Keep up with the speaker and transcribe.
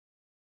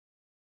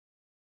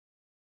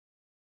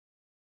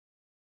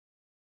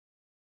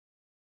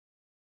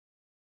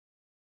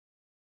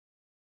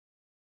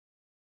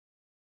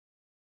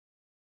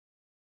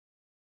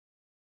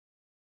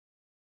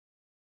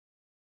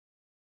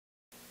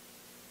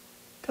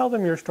tell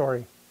them your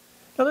story.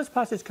 Now this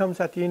passage comes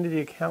at the end of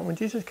the account when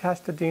Jesus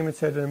cast the demon,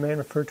 said to the man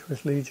referred to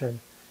as Legion.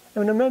 And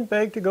when the men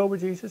begged to go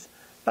with Jesus,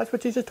 that's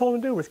what Jesus told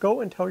them to do, was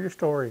go and tell your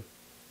story.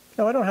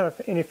 Now I don't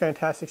have any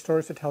fantastic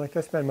stories to tell like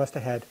this man must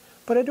have had,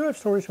 but I do have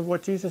stories of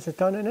what Jesus has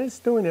done and is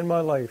doing in my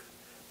life.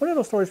 One of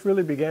those stories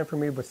really began for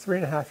me was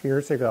 3.5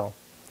 years ago.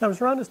 Now, it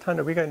was around this time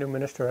that we got a new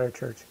minister at our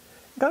church.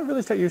 God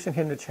really started using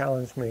him to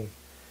challenge me.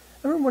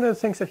 I remember one of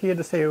the things that he had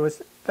to say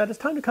was that it's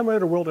time to come out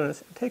of the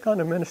wilderness and take on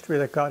the ministry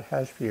that God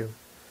has for you.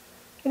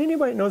 And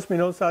anybody that knows me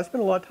knows that I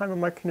spend a lot of time in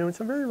my canoe in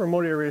some very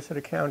remote areas of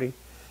the county.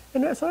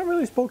 And so that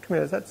really spoke to me.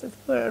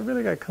 I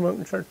really got to come out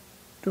and start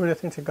doing the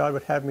things that God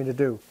would have me to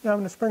do. Now,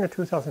 in the spring of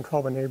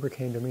 2012, a neighbor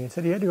came to me and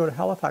said he had to go to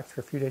Halifax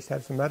for a few days to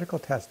have some medical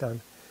tests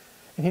done.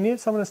 And he needed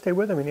someone to stay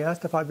with him, and he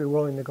asked if I'd be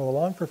willing to go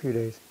along for a few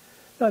days.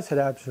 And I said,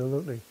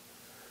 absolutely.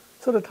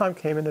 So the time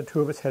came, and the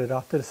two of us headed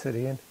off to the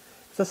city. And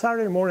it was a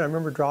Saturday morning. I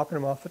remember dropping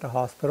him off at the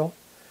hospital.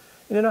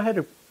 And then I had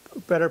a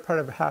better part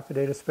of half a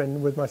day to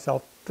spend with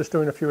myself, just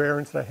doing a few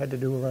errands that I had to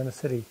do around the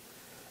city.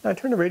 And I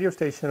turned the radio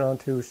station on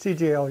to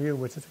CJLU,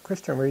 which is a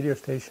Christian radio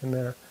station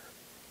there.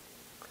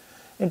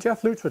 And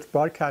Jeff Lutz was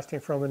broadcasting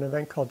from an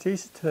event called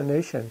Jesus to the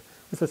Nation,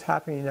 which was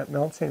happening at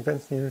Mount St.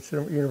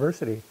 Vincent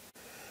University.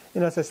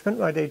 And as I spent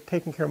my day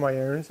taking care of my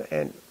errands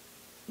and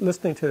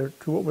listening to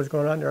what was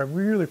going on there, I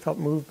really felt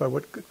moved by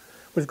what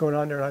was going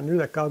on there. And I knew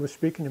that God was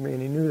speaking to me,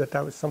 and he knew that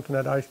that was something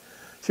that I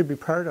should be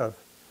part of.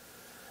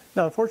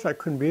 Now, unfortunately,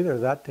 I couldn't be there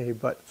that day,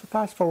 but so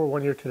fast forward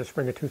 1 year to the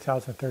spring of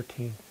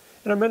 2013.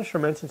 And our minister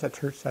mentions at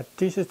church that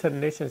Jesus to the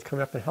Nation is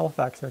coming up in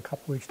Halifax in a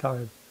couple of weeks'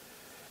 time.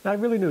 And I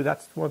really knew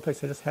that's the one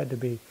place I just had to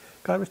be.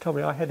 God was telling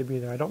me I had to be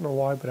there. I don't know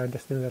why, but I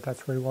just knew that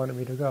that's where he wanted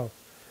me to go.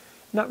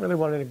 Not really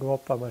wanting to go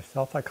up by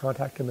myself, I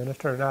contacted the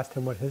minister and asked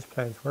him what his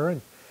plans were.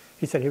 And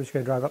he said he was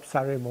going to drive up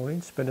Saturday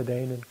morning, spend a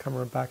day, and then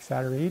come back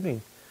Saturday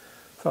evening.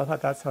 So I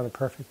thought that sounded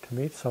perfect to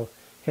me. So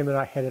him and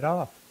I headed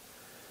off.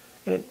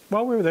 And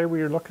while we were there,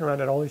 we were looking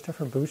around at all these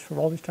different booths from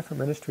all these different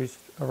ministries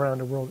around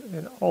the world,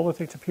 and all the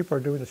things that people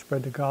are doing to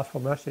spread the gospel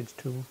message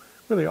to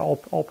really all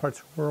parts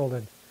of the world.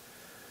 And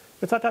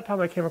it's at that time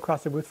I came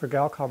across the booth for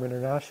Galcom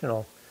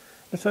International.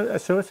 And so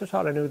as soon as I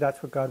thought, I knew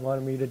that's what God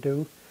wanted me to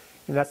do,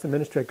 and that's the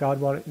ministry that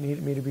God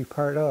needed me to be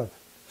part of.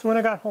 So when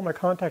I got home, I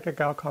contacted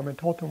Galcom and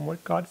told them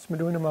what God's been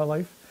doing in my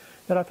life,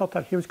 that I felt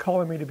that he was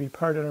calling me to be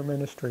part of their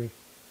ministry.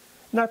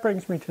 And that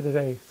brings me to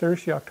today,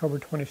 Thursday, October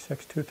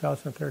 26,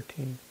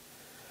 2013.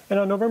 And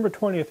on November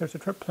 20th, there's a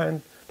trip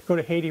planned to go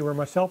to Haiti where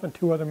myself and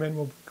 2 other men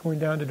will be going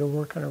down to do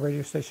work on a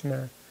radio station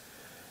there.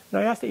 And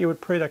I ask that you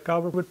would pray that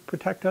God would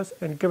protect us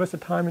and give us the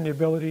time and the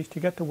abilities to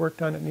get the work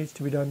done that needs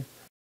to be done